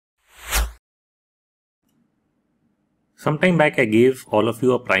Sometime back, I gave all of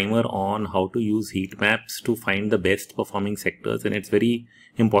you a primer on how to use heat maps to find the best performing sectors, and it's very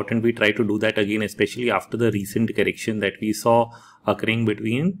important we try to do that again, especially after the recent correction that we saw occurring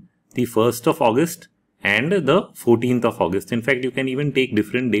between the 1st of August and the 14th of August. In fact, you can even take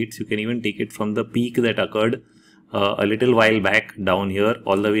different dates. You can even take it from the peak that occurred a little while back down here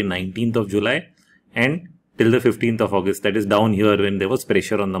all the way 19th of July and till the 15th of August, that is down here when there was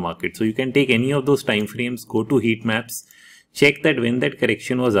pressure on the market. So you can take any of those time frames, go to heat maps, check that when that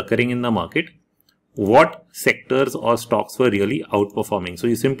correction was occurring in the market, what sectors or stocks were really outperforming. So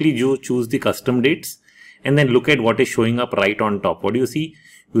you simply choose the custom dates and then look at what is showing up right on top. What do you see?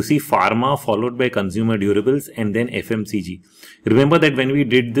 You see pharma followed by consumer durables and then FMCG. Remember that when we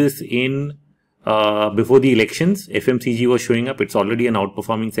did this in before the elections, FMCG was showing up. It's already an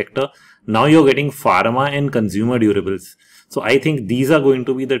outperforming sector. Now you're getting pharma and consumer durables. So I think these are going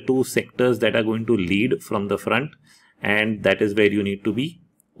to be the two sectors that are going to lead from the front, and that is where you need to be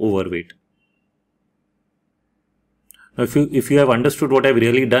overweight. Now, if you have understood what I've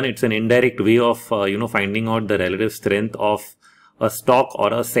really done, it's an indirect way of finding out the relative strength of a stock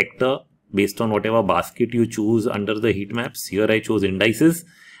or a sector based on whatever basket you choose under the heat maps. Here I chose indices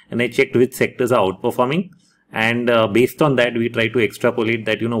and I checked which sectors are outperforming, and based on that we try to extrapolate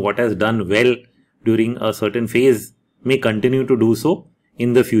that what has done well during a certain phase may continue to do so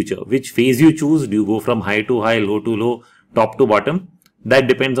in the future. Which phase you choose, do you go from high to high, low to low, top to bottom? That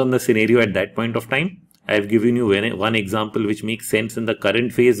depends on the scenario at that point of time. I've given you one example which makes sense in the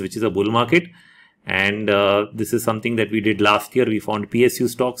current phase, which is a bull market. And this is something that we did last year. We found PSU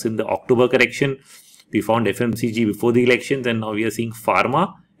stocks in the October correction. We found FMCG before the elections, and now we are seeing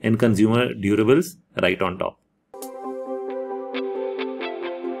pharma and consumer durables right on top.